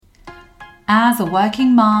As a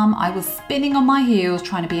working mum, I was spinning on my heels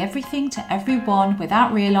trying to be everything to everyone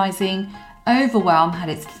without realising overwhelm had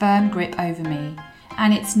its firm grip over me.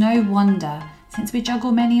 And it's no wonder, since we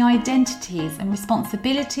juggle many identities and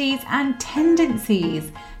responsibilities and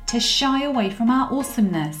tendencies to shy away from our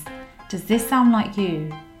awesomeness. Does this sound like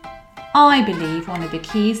you? I believe one of the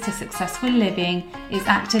keys to successful living is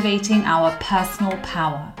activating our personal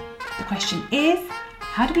power. The question is,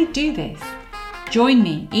 how do we do this? Join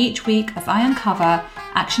me each week as I uncover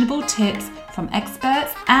actionable tips from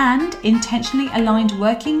experts and intentionally aligned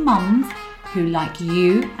working mums who, like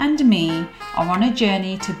you and me, are on a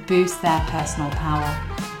journey to boost their personal power.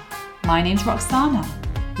 My name's Roxana.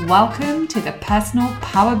 Welcome to the Personal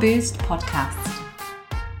Power Boost podcast.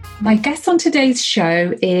 My guest on today's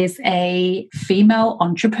show is a female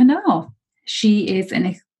entrepreneur. She is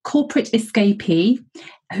a corporate escapee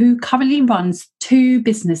who currently runs 2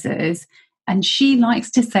 businesses, and she likes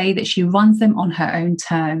to say that she runs them on her own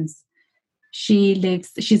terms. She's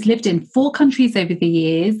lived in 4 countries over the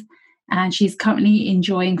years, and she's currently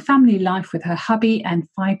enjoying family life with her hubby and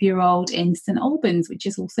 5-year-old in St Albans, which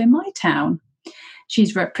is also my town.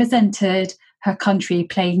 She's represented her country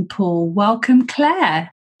playing pool. Welcome,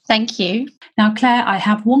 Claire. Thank you. Now, Claire, I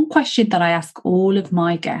have one question that I ask all of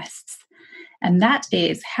my guests, and that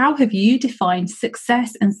is, how have you defined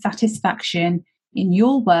success and satisfaction in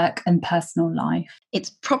your work and personal life? It's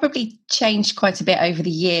probably changed quite a bit over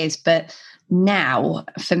the years, but now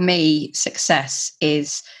for me, success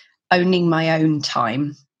is owning my own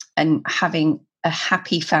time and having a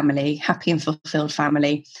happy family, happy and fulfilled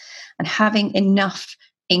family, and having enough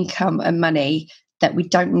income and money that we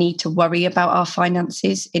don't need to worry about our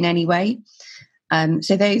finances in any way.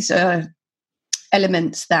 So those are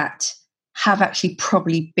elements that have actually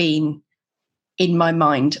probably been in my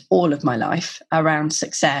mind all of my life around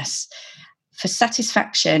success. For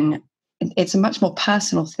satisfaction, it's a much more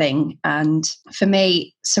personal thing. And for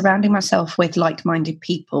me, surrounding myself with like-minded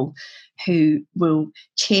people who will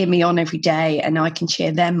cheer me on every day and I can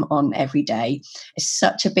cheer them on every day is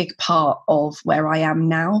such a big part of where I am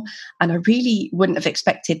now. And I really wouldn't have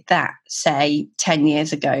expected that, say, 10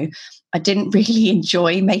 years ago. I didn't really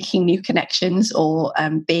enjoy making new connections or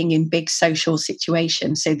being in big social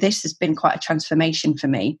situations. So this has been quite a transformation for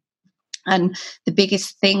me. And the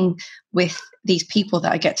biggest thing with these people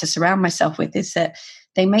that I get to surround myself with is that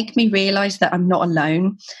they make me realise that I'm not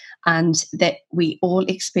alone and that we all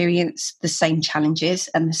experience the same challenges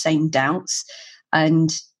and the same doubts.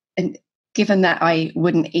 And given that I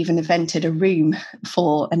wouldn't even have entered a room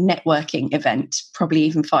for a networking event, probably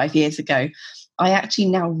even 5 years ago, I actually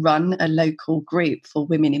now run a local group for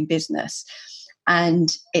women in business.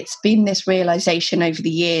 And it's been this realisation over the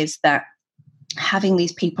years that having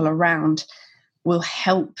these people around will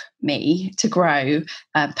help me to grow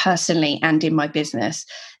personally and in my business.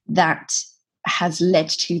 That has led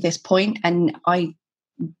to this point. And I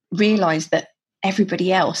realised that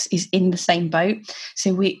everybody else is in the same boat.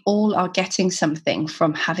 So we all are getting something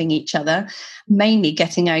from having each other, mainly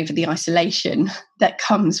getting over the isolation that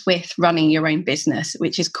comes with running your own business,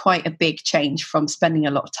 which is quite a big change from spending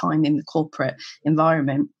a lot of time in the corporate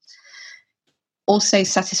environment. Also,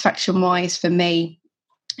 satisfaction-wise for me,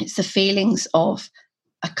 it's the feelings of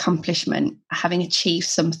accomplishment, having achieved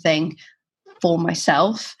something for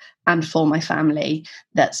myself and for my family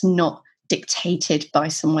that's not dictated by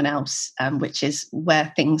someone else, which is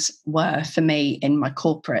where things were for me in my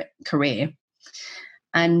corporate career.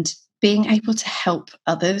 And being able to help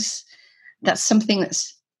others, that's something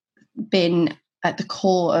that's been at the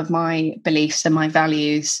core of my beliefs and my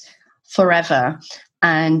values forever.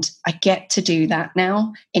 And I get to do that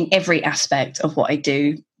now in every aspect of what I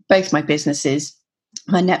do, both my businesses,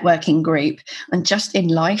 my networking group, and just in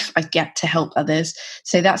life, I get to help others.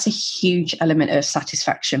 So that's a huge element of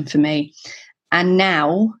satisfaction for me. And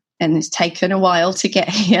now, and it's taken a while to get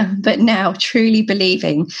here, but now truly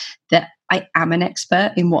believing that I am an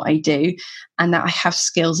expert in what I do and that I have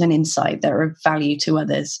skills and insight that are of value to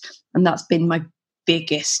others. And that's been my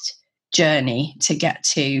biggest journey to get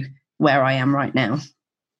to where I am right now.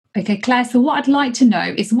 Okay, Claire, so what I'd like to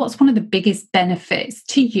know is what's one of the biggest benefits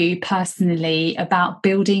to you personally about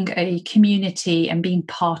building a community and being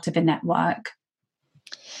part of a network?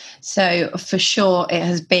 So for sure, it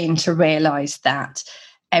has been to realise that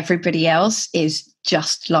everybody else is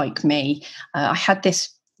just like me. I had this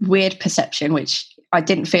weird perception, which I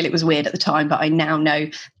didn't feel it was weird at the time, but I now know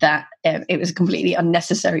that it was a completely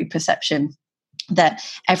unnecessary perception that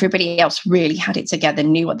everybody else really had it together,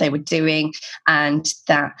 knew what they were doing, and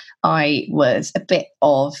that I was a bit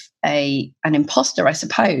of an imposter, I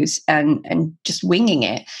suppose, and just winging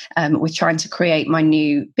it with trying to create my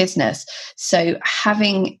new business. So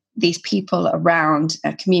having these people around,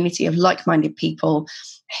 a community of like-minded people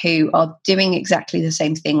who are doing exactly the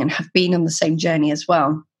same thing and have been on the same journey as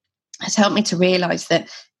well, has helped me to realize that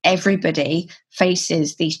everybody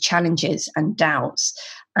faces these challenges and doubts,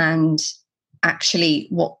 and actually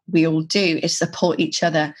what we all do is support each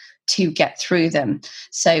other to get through them.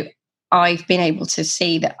 So I've been able to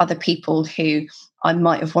see that other people who I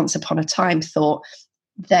might have once upon a time thought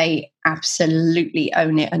they absolutely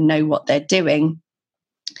own it and know what they're doing,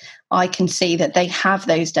 I can see that they have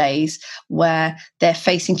those days where they're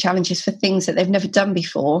facing challenges for things that they've never done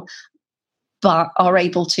before, but are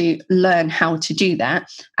able to learn how to do that,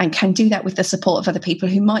 and can do that with the support of other people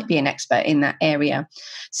who might be an expert in that area.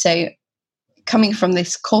 So coming from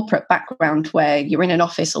this corporate background where you're in an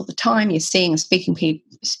office all the time, you're seeing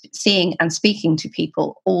and speaking to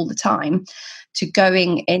people all the time, to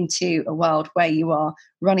going into a world where you are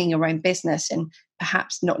running your own business and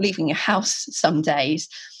perhaps not leaving your house some days,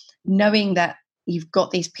 knowing that you've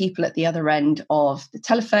got these people at the other end of the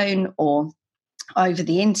telephone or over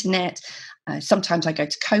the internet. Sometimes I go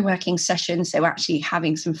to co-working sessions, so actually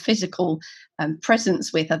having some physical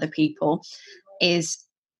presence with other people is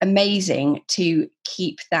amazing to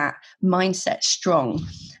keep that mindset strong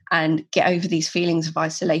and get over these feelings of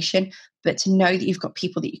isolation, but to know that you've got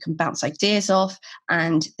people that you can bounce ideas off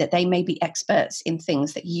and that they may be experts in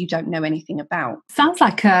things that you don't know anything about. Sounds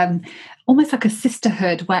like almost like a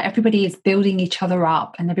sisterhood where everybody is building each other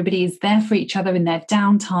up and everybody is there for each other in their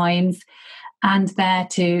down times and there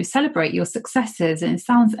to celebrate your successes. And it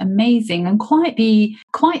sounds amazing and quite the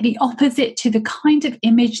opposite to the kind of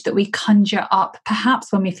image that we conjure up,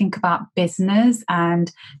 perhaps when we think about business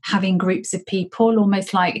and having groups of people,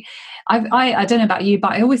 almost like, I don't know about you,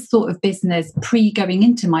 but I always thought of business going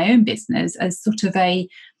into my own business as sort of a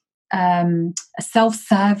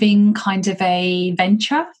self-serving kind of a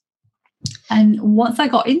venture. And once I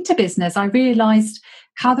got into business, I realized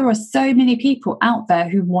how there are so many people out there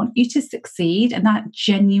who want you to succeed, and that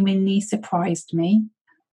genuinely surprised me.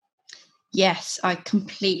 Yes, I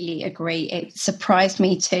completely agree. It surprised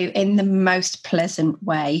me too, in the most pleasant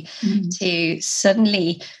way, to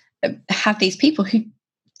suddenly have these people who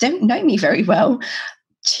don't know me very well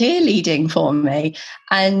cheerleading for me,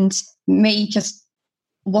 and me just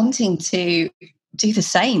wanting to do the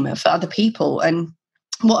same for other people. And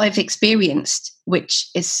what I've experienced, which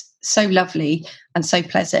is so lovely and so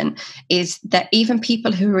pleasant, is that even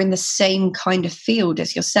people who are in the same kind of field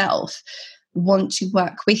as yourself want to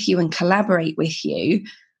work with you and collaborate with you,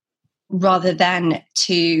 rather than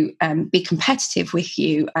to be competitive with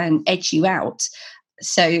you and edge you out.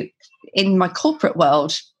 So in my corporate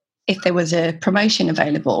world, if there was a promotion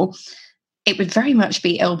available, it would very much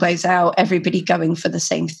be elbows out, everybody going for the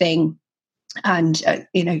same thing, and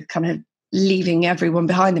kind of leaving everyone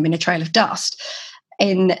behind them in a trail of dust.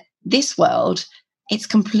 In this world, it's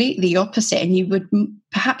completely opposite, and you would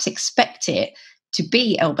perhaps expect it to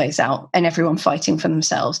be elbows out and everyone fighting for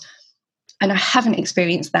themselves. And I haven't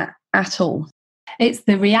experienced that at all. It's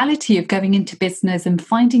the reality of going into business and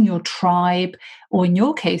finding your tribe, or in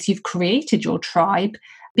your case, you've created your tribe.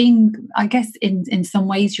 Being, I guess, in some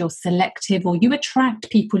ways you're selective, or you attract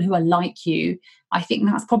people who are like you. I think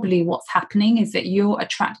that's probably what's happening, is that you're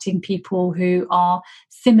attracting people who are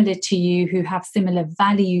similar to you, who have similar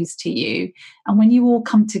values to you. And when you all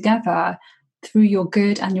come together through your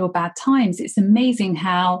good and your bad times, it's amazing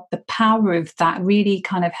how the power of that really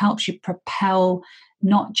kind of helps you propel,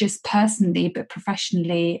 not just personally, but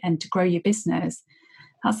professionally, and to grow your business.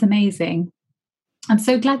 That's amazing. I'm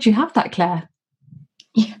so glad you have that, Claire.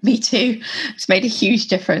 Yeah, me too. It's made a huge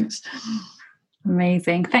difference.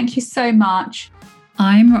 Amazing. Thank you so much.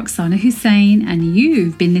 I'm Roxana Hussain, and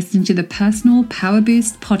you've been listening to the Personal Power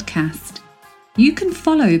Boost podcast. You can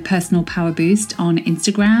follow Personal Power Boost on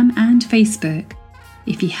Instagram and Facebook.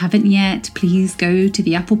 If you haven't yet, please go to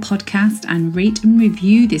the Apple Podcast and rate and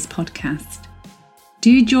review this podcast.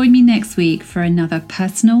 Do join me next week for another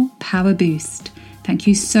Personal Power Boost. Thank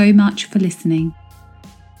you so much for listening.